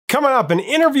Coming up, an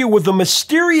interview with a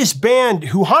mysterious band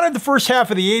who haunted the first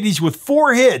half of the 80s with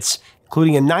 4 hits,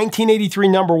 including a 1983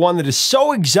 #1 that is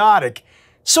so exotic,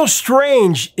 so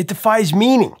strange, it defies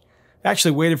meaning. I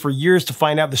actually waited for years to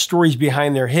find out the stories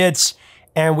behind their hits,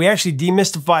 and we actually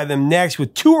demystify them next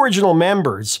with 2 original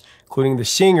members, including the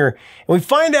singer, and we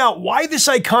find out why this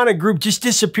iconic group just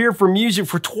disappeared from music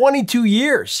for 22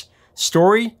 years.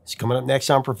 Story is coming up next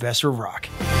on Professor of Rock.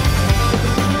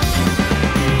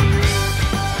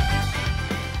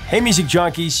 Hey music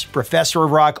junkies, Professor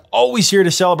of Rock, always here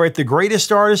to celebrate the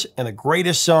greatest artists and the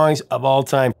greatest songs of all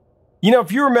time. You know, if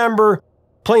you remember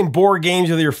playing board games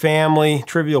with your family,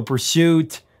 Trivial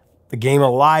Pursuit, The Game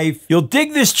of Life, you'll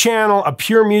dig this channel of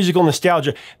pure musical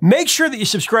nostalgia. Make sure that you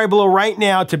subscribe below right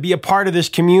now to be a part of this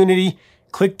community.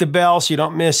 Click the bell so you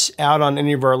don't miss out on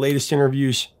any of our latest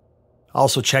interviews.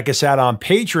 Also, check us out on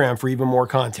Patreon for even more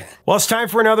content. Well, it's time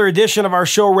for another edition of our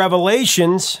show,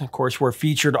 Revelations. Of course, where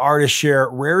featured artists share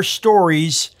rare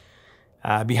stories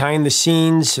behind the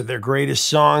scenes of their greatest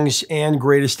songs and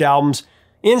greatest albums.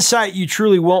 Insight you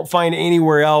truly won't find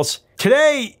anywhere else.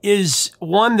 Today is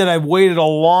one that I've waited a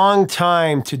long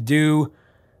time to do,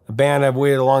 a band I've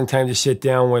waited a long time to sit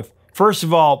down with. First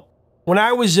of all, when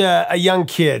I was a young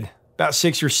kid, about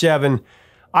 6 or 7,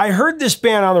 I heard this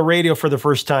band on the radio for the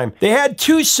first time. They had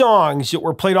 2 songs that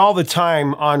were played all the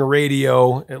time on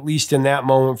radio, at least in that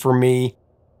moment for me.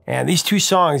 And these 2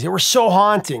 songs, they were so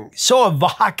haunting, so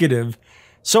evocative,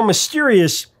 so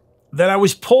mysterious that I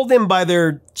was pulled in by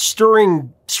their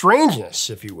stirring strangeness,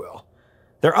 if you will,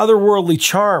 their otherworldly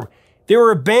charm. They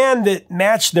were a band that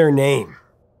matched their name.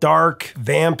 Dark,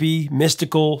 vampy,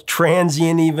 mystical,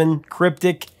 transient even,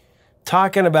 cryptic.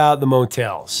 Talking about the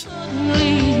Motels.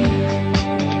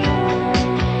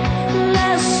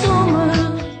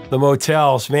 The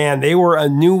Motels, man, they were a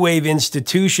new wave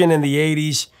institution in the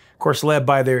 80s, of course led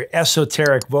by their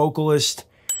esoteric vocalist,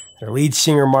 their lead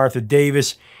singer Martha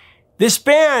Davis. This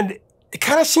band, it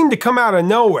kind of seemed to come out of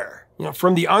nowhere. You know,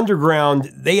 from the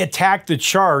underground, they attacked the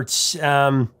charts.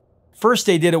 First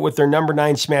they did it with their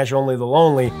 #9 smash, Only the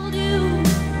Lonely.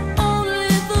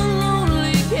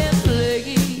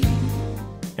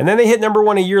 And then they hit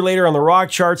 #1 a year later on the rock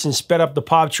charts and sped up the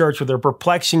pop charts with their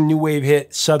perplexing new wave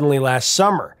hit, Suddenly Last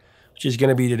Summer, which is going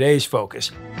to be today's focus.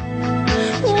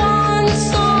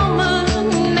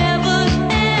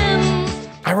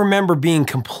 I remember being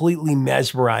completely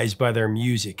mesmerized by their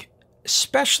music,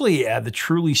 especially the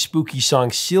truly spooky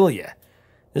song Celia.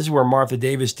 This is where Martha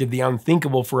Davis did the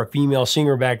unthinkable for a female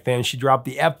singer back then. She dropped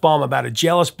the F-bomb about a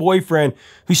jealous boyfriend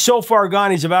who's so far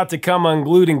gone he's about to come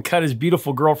unglued and cut his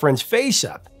beautiful girlfriend's face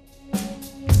up.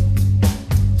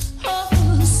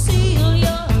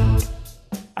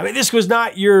 I mean, this was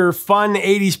not your fun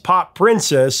 80s pop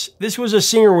princess. This was a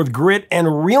singer with grit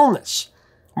and realness.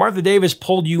 Martha Davis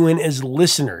pulled you in as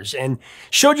listeners and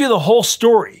showed you the whole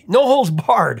story, no holds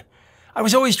barred. I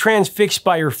was always transfixed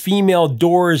by her female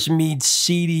Doors meets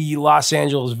seedy Los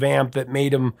Angeles vamp that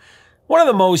made him one of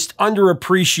the most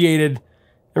underappreciated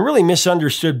and really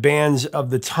misunderstood bands of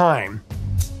the time.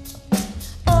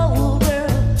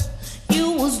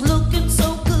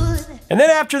 And then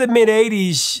after the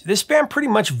mid-80s, this band pretty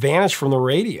much vanished from the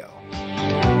radio.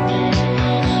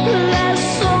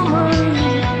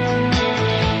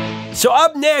 So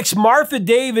up next, Martha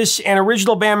Davis and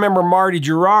original band member Marty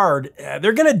Gerard,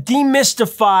 they're going to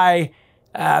demystify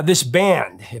this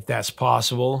band, if that's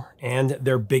possible, and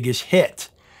their biggest hit.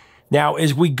 Now,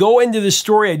 as we go into this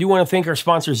story, I do want to thank our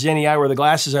sponsor, Zenni Eyewear, the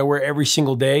glasses I wear every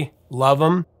single day. Love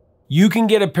them. You can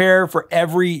get a pair for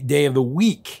every day of the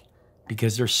week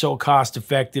because they're so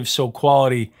cost-effective, so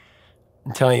quality.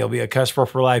 I'm telling you, you'll be a customer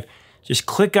for life. Just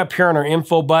click up here on our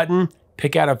info button,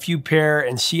 pick out a few pair,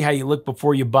 and see how you look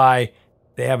before you buy.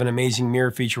 They have an amazing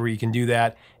mirror feature where you can do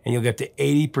that, and you'll get to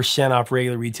 80% off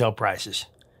regular retail prices.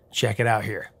 Check it out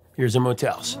here. Here's the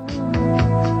Motels.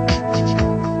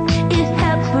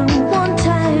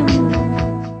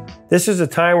 This is a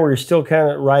time where you're still kind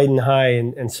of riding high,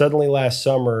 and suddenly last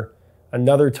summer,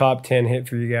 another top 10 hit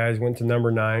for you guys, went to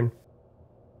 #9.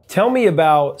 Tell me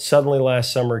about Suddenly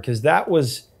Last Summer, because that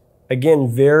was,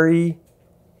 again, very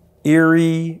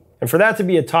eerie. And for that to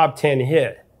be a top 10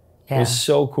 hit was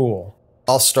so cool.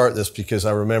 I'll start this because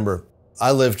I remember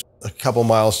I lived a couple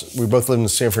miles, we both lived in the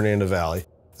San Fernando Valley.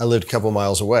 I lived a couple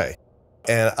miles away.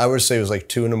 And I would say it was like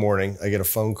 2 in the morning, I get a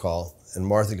phone call, and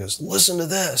Martha goes, "Listen to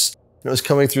this." And it was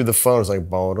coming through the phone, it was like,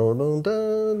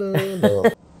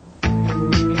 "Ba-da-da-da-da-da."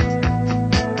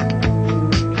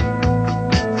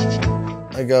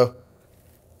 I go,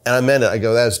 and I meant it, I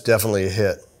go, "That's definitely a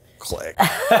hit." Click.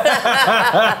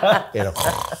 You know,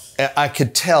 and I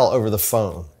could tell over the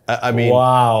phone. I mean,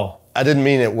 wow. I didn't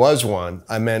mean it was one.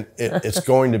 I meant it's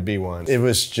going to be one. It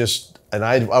was just, and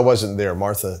I wasn't there.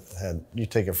 Martha had, you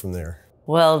take it from there.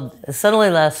 Well, Suddenly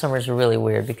Last Summer is really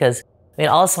weird because, I mean,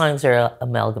 all songs are an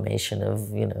amalgamation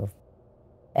of, you know,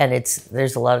 and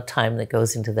there's a lot of time that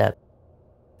goes into that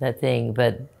thing.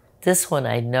 But this one,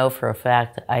 I know for a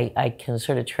fact, I can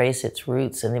sort of trace its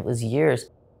roots, and it was years.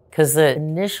 Because the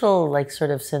initial, like,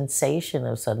 sort of sensation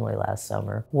of Suddenly Last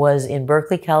Summer was in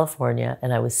Berkeley, California,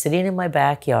 and I was sitting in my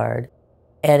backyard,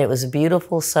 and it was a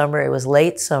beautiful summer. It was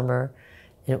late summer,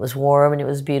 and it was warm, and it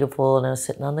was beautiful, and I was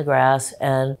sitting on the grass,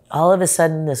 and all of a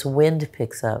sudden this wind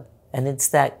picks up, and it's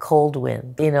that cold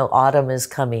wind. You know, autumn is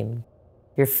coming.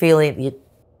 You're feeling it.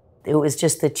 It was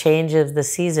just the change of the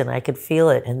season. I could feel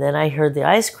it. And then I heard the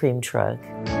ice cream truck.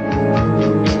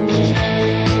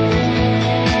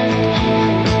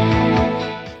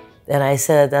 And I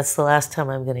said, that's the last time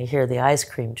I'm going to hear the ice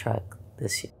cream truck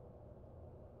this year.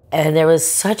 And there was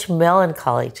such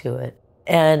melancholy to it.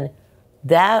 And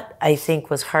that, I think,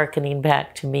 was hearkening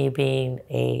back to me being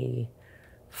a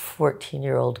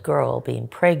 14-year-old girl, being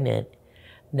pregnant,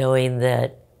 knowing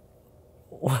that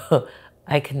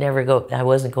I could never go, I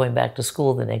wasn't going back to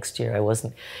school the next year. I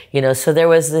wasn't, you know, so there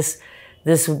was this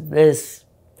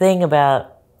thing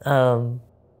about,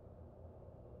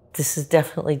 this is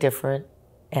definitely different.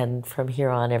 And from here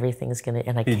on, everything's gonna,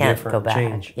 and I can't go back.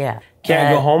 Change. Yeah.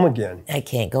 Can't go home again. I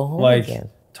can't go home like again.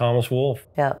 Thomas Wolfe.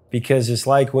 Yeah. Because it's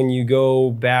like when you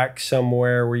go back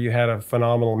somewhere where you had a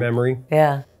phenomenal memory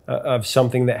of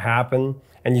something that happened,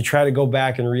 and you try to go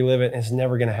back and relive it, and it's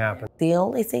never gonna happen. The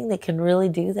only thing that can really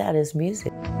do that is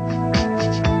music.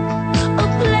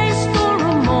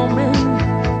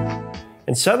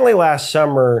 And Suddenly Last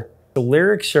Summer, the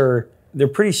lyrics they're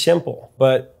pretty simple,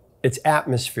 but it's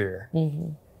atmosphere.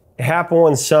 Mm-hmm. It happened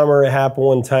one summer, it happened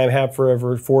one time, happened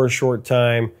forever, for a short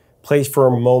time, place for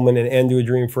a moment, and end to a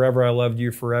dream, forever I loved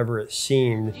you, forever it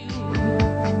seemed. Forever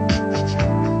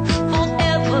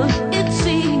it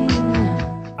seemed.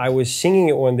 I was singing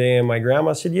it one day and my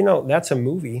grandma said, you know, that's a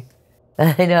movie.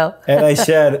 I know. And I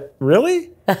said, really?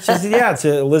 She said, yeah, it's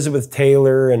Elizabeth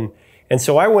Taylor. And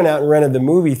so I went out and rented the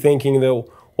movie thinking that,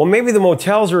 well, maybe the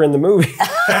Motels are in the movie.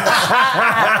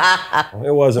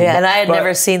 It wasn't. Yeah, and I had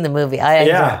never seen the movie. I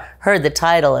had heard the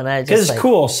title, and I just because it's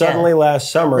cool. Suddenly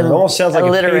Last Summer. It almost sounds like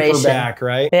a paperback,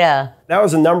 right? Yeah. That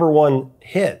was a #1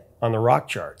 hit on the rock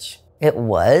charts. It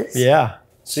was? Yeah.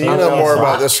 So you know more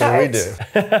about this than we do.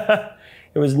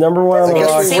 It was #1 on the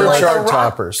rock charts. We're chart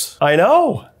toppers. I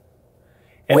know.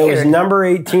 And it was number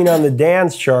 18 on the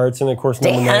dance charts, and of course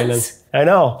number 9. I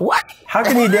know. What? How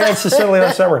can you dance to Suddenly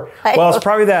Last Summer? Well, it's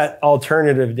probably that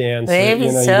alternative dance. Maybe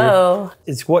that, so.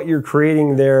 It's what you're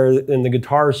creating there in the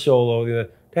guitar solo. The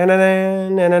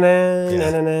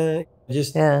It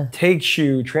just takes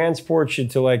you, transports you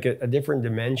to like a different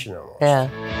dimension almost. Yeah.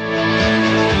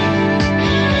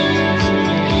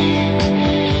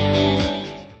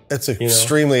 It's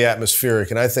extremely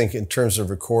atmospheric, and I think in terms of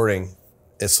recording,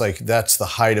 it's like that's the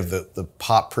height of the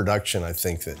pop production, I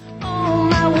think that.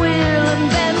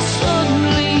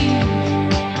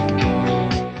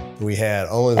 We had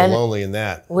Only the Lonely in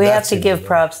that. We have to give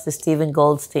props to Stephen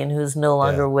Goldstein, who's no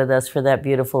longer with us, for that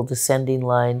beautiful descending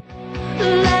line.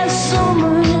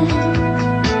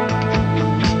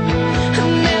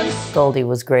 Goldie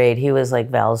was great. He was like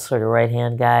Val's sort of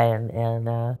right-hand guy, and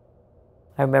I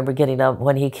remember getting up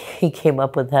when he came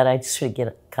up with that. I just sort of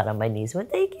get cut on my knees and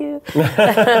went, "Thank you."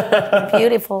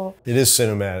 Beautiful. It is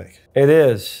cinematic. It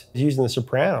is. He's using the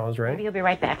Sopranos, right? He'll be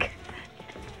right back.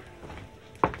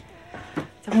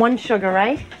 It's 1 sugar,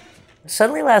 right?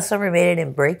 Suddenly Last Summer made it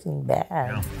in Breaking Bad.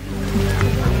 Yeah.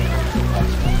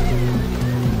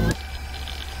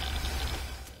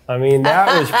 I mean,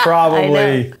 that was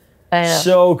probably I know.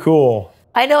 so cool.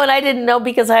 I know, and I didn't know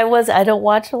because I don't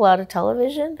watch a lot of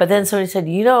television. But then somebody said,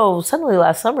 you know, Suddenly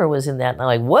Last Summer was in that. And I'm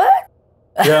like, what?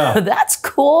 Yeah. That's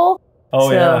cool. Oh,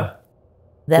 so, yeah.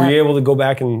 Were you able to go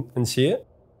back and see it?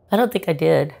 I don't think I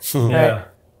did. Yeah.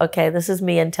 Okay, this is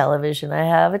me and television. I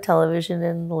have a television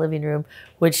in the living room,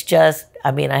 which just,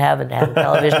 I mean, I haven't had a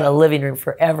television in the living room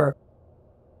forever.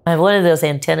 I have one of those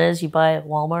antennas you buy at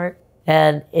Walmart,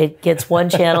 and it gets one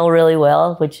channel really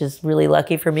well, which is really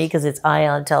lucky for me because it's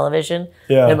Ion television.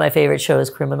 Yeah. And my favorite show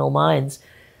is Criminal Minds.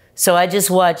 So I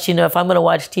just watch, you know, if I'm going to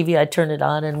watch TV, I turn it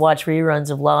on and watch reruns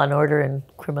of Law and Order and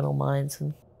Criminal Minds,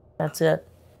 and that's it.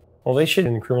 Well, they should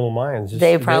in Criminal Minds.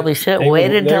 They probably should.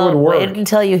 Wait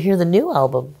until you hear the new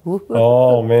album.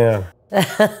 Oh, man.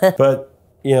 But,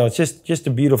 you know, it's just a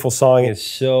beautiful song. It's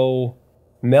so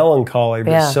melancholy,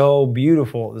 but so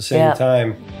beautiful at the same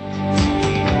time.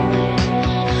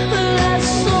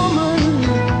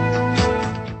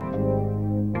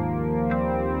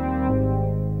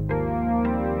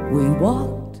 We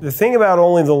walked. The thing about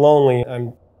Only the Lonely,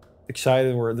 I'm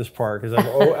excited we're at this part because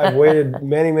I've waited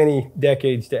many, many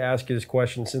decades to ask you this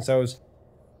question since I was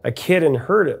a kid and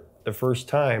heard it the first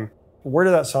time. Where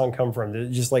did that song come from? Did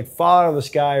it just like fall out of the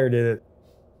sky, or did it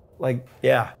like,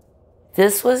 yeah?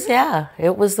 This was, yeah,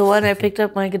 it was the one I picked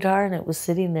up my guitar and it was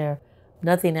sitting there.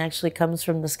 Nothing actually comes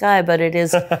from the sky, but it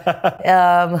is,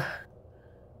 I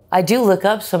do look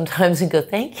up sometimes and go,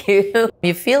 thank you.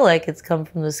 You feel like it's come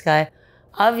from the sky.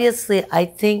 Obviously, I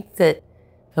think that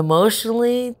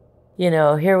emotionally, you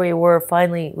know, here we were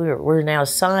finally, we're now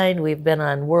signed, we've been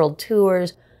on world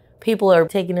tours. People are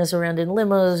taking us around in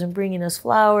limos and bringing us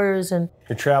flowers. And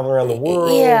you're traveling around the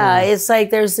world. Yeah, it's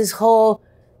like there's this whole,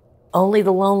 only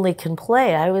the lonely can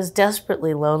play. I was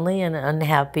desperately lonely and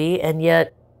unhappy, and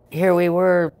yet here we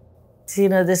were, you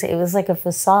know, this, it was like a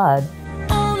facade.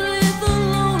 Only the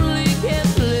lonely can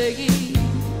play.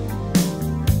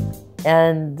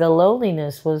 And the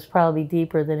loneliness was probably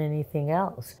deeper than anything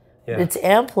else. Yeah. It's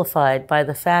amplified by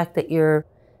the fact that you're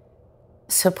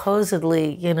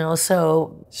supposedly, you know,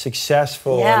 so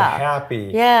successful yeah, and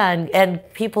happy. Yeah, and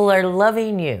people are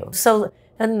loving you. So,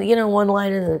 and you know, one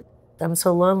line of the, I'm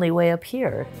so lonely way up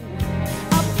here.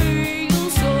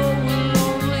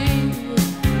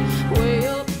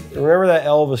 Remember that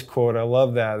Elvis quote? I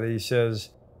love that he says,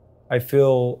 I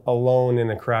feel alone in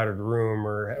a crowded room,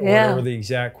 or whatever the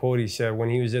exact quote he said when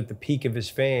he was at the peak of his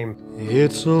fame.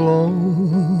 It's a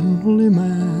lonely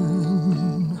man.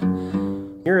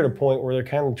 You're at a point where they're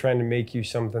kind of trying to make you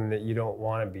something that you don't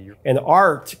want to be. And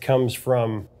art comes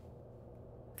from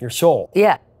your soul.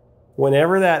 Yeah.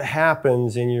 Whenever that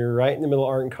happens and you're right in the middle of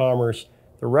art and commerce,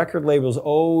 the record label's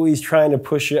always trying to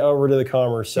push you over to the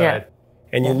commerce side. Yeah.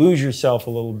 And you lose yourself a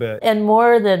little bit. And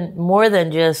more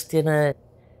than just in a,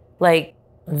 like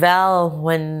Val,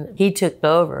 when he took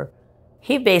over,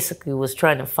 he basically was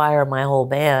trying to fire my whole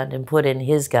band and put in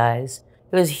his guys.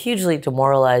 It was hugely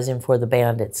demoralizing for the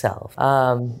band itself.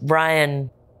 Brian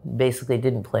basically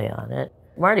didn't play on it.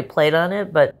 Marty played on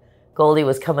it, but Goldie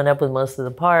was coming up with most of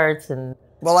the parts. And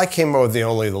well, I came up with the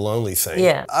Only the Lonely thing.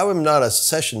 Yeah. I'm not a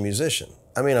session musician.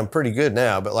 I mean, I'm pretty good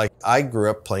now, but like I grew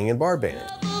up playing in bar band.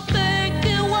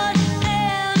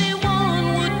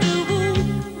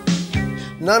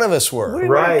 None of us were. We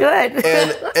were good.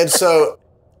 and so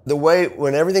the way,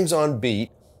 when everything's on beat,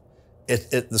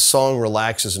 the song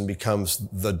relaxes and becomes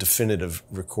the definitive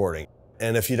recording.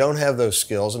 And if you don't have those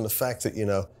skills, and the fact that, you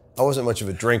know, I wasn't much of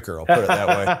a drinker, I'll put it that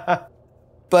way.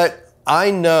 But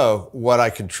I know what I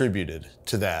contributed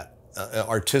to that,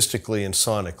 artistically and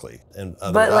sonically. And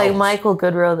but like Michael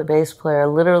Goudreau, the bass player,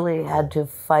 literally had to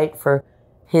fight for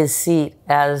his seat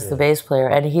as the bass player,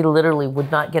 and he literally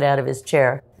would not get out of his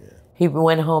chair. He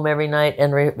went home every night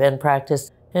and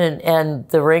practiced. And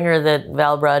the ringer that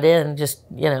Val brought in, just,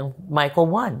 you know, Michael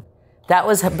won. That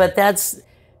was, but that's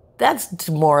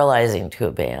demoralizing to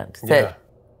a band. That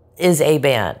is a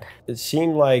band. It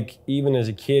seemed like, even as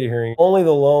a kid hearing Only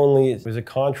the Lonely, was a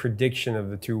contradiction of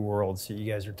the two worlds that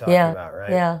you guys are talking about, right?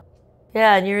 Yeah.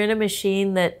 Yeah, and you're in a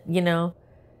machine that, you know,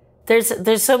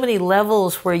 there's so many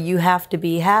levels where you have to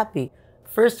be happy.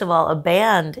 First of all, a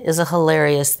band is a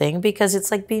hilarious thing because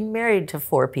it's like being married to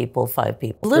 4 people, 5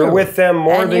 people. Literally. You're with them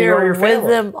more than you're your family. With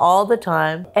them all the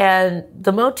time. And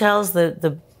the Motels,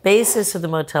 the basis of the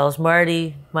Motels,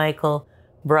 Marty, Michael,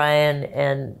 Brian,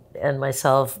 and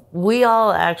myself, we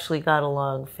all actually got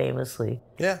along famously.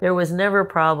 Yeah. There was never a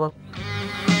problem.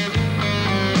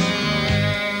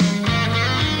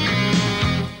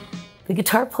 The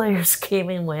guitar players came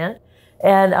and went.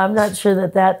 And I'm not sure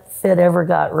that fit ever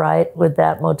got right with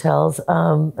that Motels.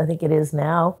 I think it is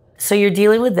now. So you're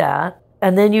dealing with that.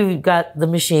 And then you've got the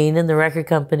machine and the record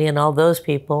company and all those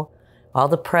people, all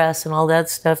the press and all that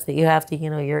stuff that you have to,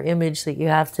 you know, your image that you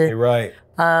have to. You're right.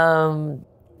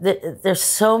 There's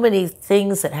so many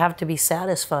things that have to be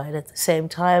satisfied at the same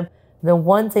time. The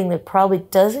one thing that probably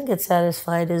doesn't get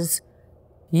satisfied is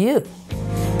you.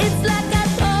 It's like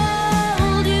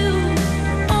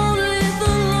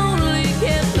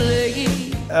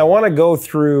I want to go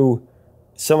through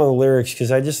some of the lyrics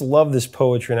because I just love this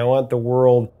poetry, and I want the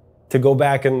world to go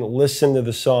back and listen to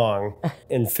the song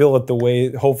and feel it the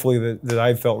way, hopefully, that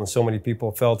I felt and so many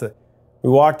people felt it. We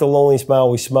walk the lonely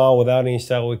smile, we smile without any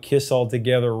style, we kiss all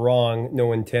together, wrong,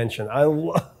 no intention.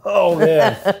 Oh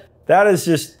man, that is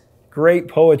just great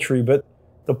poetry. But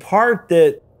the part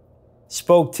that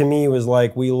spoke to me was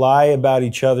like, we lie about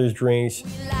each other's drinks.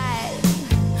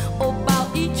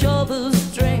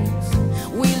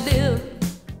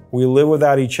 We live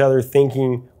without each other,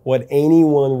 thinking what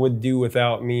anyone would do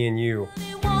without me and you.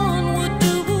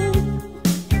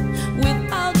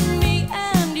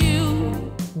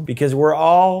 because we're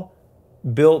all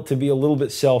built to be a little bit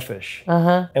selfish.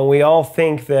 And we all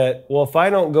think that, well, if I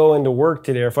don't go into work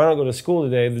today, or if I don't go to school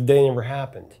today, the day never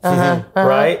happened.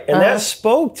 Right? And that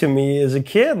spoke to me as a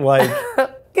kid. Like,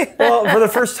 well, for the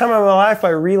first time in my life,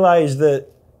 I realized that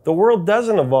the world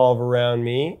doesn't evolve around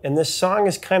me. And this song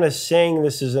is kind of saying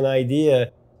this as an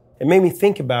idea. It made me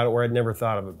think about it where I'd never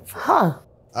thought of it before.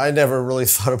 I never really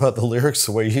thought about the lyrics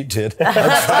the way you did. I'm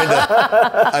trying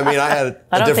to, I mean, I had a different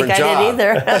job. I don't think I did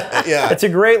either. Yeah. It's a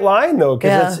great line, though,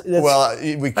 because Well,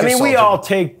 we all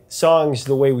take songs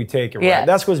the way we take it, right? Yeah.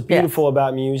 That's what's beautiful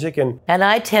about music. And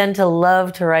I tend to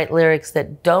love to write lyrics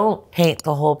that don't paint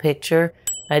the whole picture.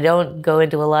 I don't go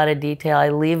into a lot of detail.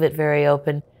 I leave it very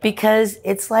open because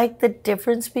it's like the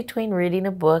difference between reading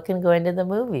a book and going to the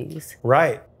movies.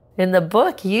 right. In the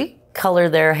book, you color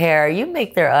their hair, you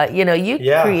make their, you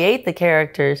create the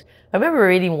characters. I remember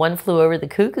reading One Flew Over the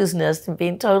Cuckoo's Nest and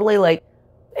being totally like,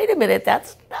 wait a minute,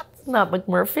 that's not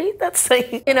McMurphy. That's like,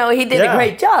 he did a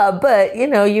great job, but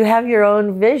you have your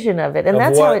own vision of it, and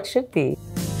that's how it should be.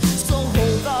 So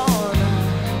hold on,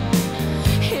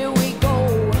 here we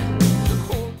go.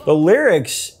 The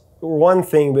lyrics were one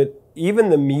thing, but even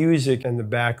the music and the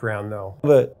background, though.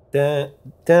 But well,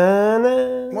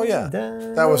 yeah,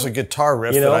 that was a guitar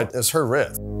riff. It's her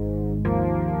riff.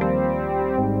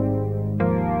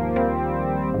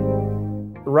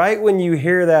 Right when you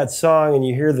hear that song and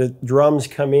you hear the drums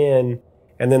come in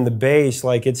and then the bass,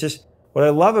 like it's just, what I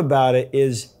love about it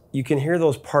is you can hear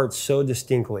those parts so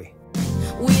distinctly.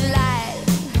 We lied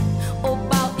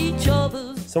about each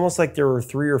other's. It's almost like there were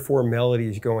 3 or 4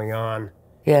 melodies going on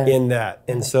Yeah. in that.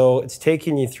 And so it's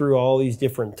taking you through all these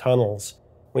different tunnels.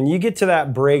 When you get to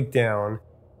that breakdown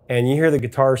and you hear the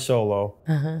guitar solo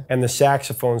and the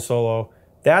saxophone solo,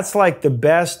 that's like the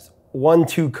best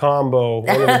 1-2 combo,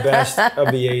 one of the best of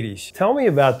the 80s. Tell me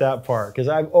about that part, because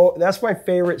that's my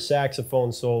favorite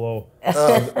saxophone solo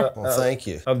Well, thank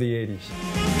you. of the 80s.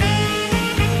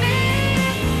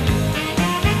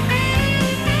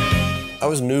 I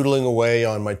was noodling away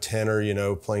on my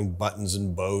tenor, playing buttons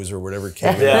and bows or whatever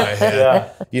came into my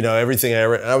head. Everything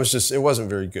I was just, it wasn't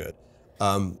very good.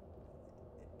 And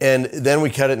then we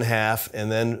cut it in half,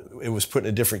 and then it was put in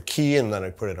a different key, and then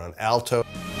I put it on alto.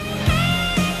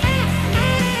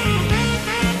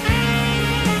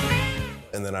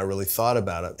 And then I really thought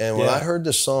about it. And when I heard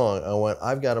the song, I went,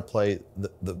 I've got to play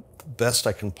the best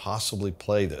I can possibly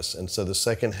play this. And so the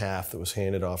second half that was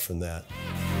handed off from that.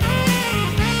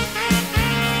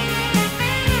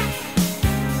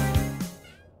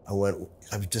 I went,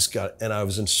 I've just got, and I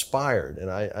was inspired, and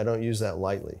I don't use that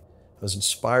lightly. I was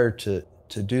inspired to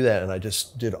do that, and I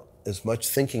just did as much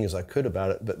thinking as I could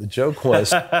about it. But the joke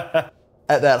was, at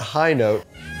that high note,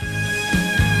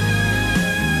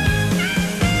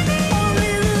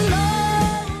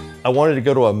 I wanted to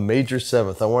go to a major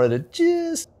seventh. I wanted to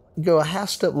just go a half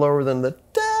step lower than the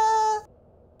da.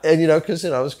 And because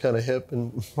I was kind of hip,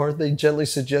 and Martha gently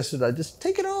suggested I just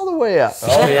take it all the way up.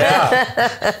 Oh,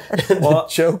 yeah. And the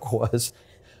joke was,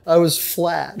 I was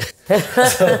flat.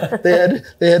 So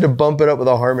they had to bump it up with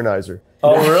a harmonizer.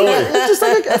 Oh, really? Just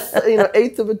like a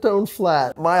eighth of a tone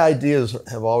flat. My ideas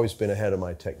have always been ahead of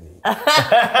my technique.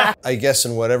 I guess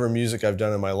in whatever music I've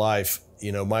done in my life,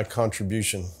 my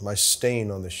contribution, my stain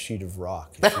on the sheet of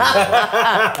rock, if you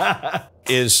will,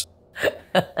 is,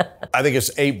 I think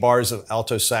it's 8 bars of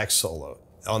alto sax solo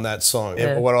on that song.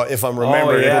 If I'm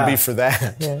remembering, it'll be for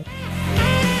that. Yeah.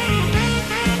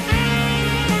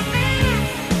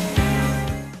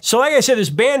 So like I said,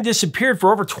 this band disappeared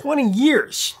for over 20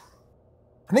 years.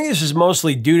 I think this is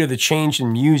mostly due to the change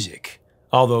in music,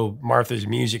 although Martha's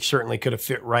music certainly could have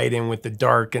fit right in with the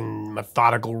dark and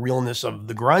methodical realness of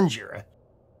the grunge era.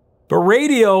 But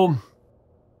radio,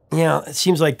 it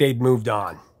seems like they'd moved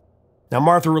on. Now,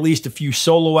 Martha released a few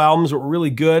solo albums that were really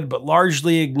good, but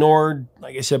largely ignored,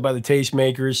 like I said, by the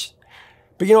tastemakers.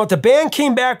 But you know what? The band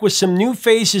came back with some new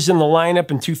faces in the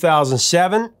lineup in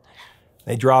 2007.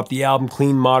 They dropped the album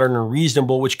Clean, Modern, and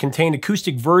Reasonable, which contained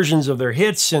acoustic versions of their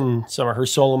hits and some of her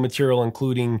solo material,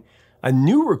 including a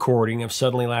new recording of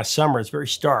Suddenly Last Summer. It's very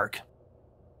stark.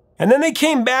 And then they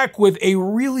came back with a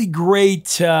really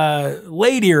great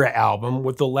late era album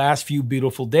with The Last Few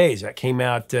Beautiful Days. That came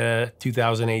out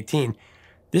 2018.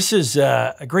 This is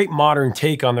a great modern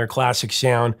take on their classic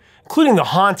sound, including the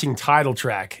haunting title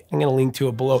track. I'm going to link to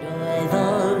it below.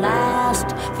 The last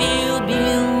few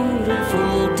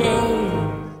beautiful days.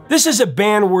 This is a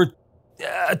band worth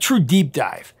a true deep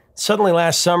dive. Suddenly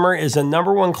Last Summer is a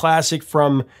 #1 classic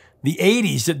from the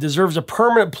 80s that deserves a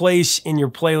permanent place in your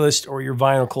playlist or your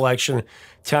vinyl collection. I'm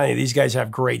telling you, these guys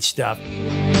have great stuff.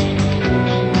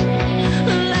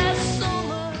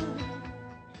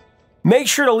 Make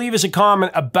sure to leave us a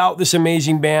comment about this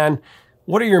amazing band.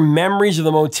 What are your memories of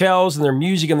the Motels and their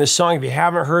music and this song? If you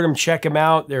haven't heard them, check them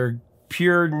out. They're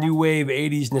pure new wave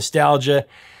 80s nostalgia.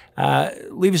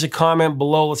 Leave us a comment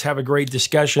below. Let's have a great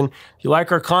discussion. If you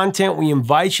like our content, we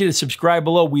invite you to subscribe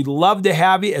below. We'd love to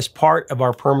have you as part of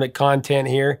our permanent content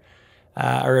here,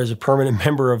 or as a permanent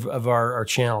member of our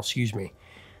channel, excuse me.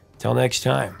 Until next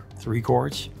time, 3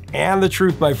 chords and the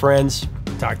truth, my friends.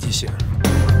 Talk to you soon.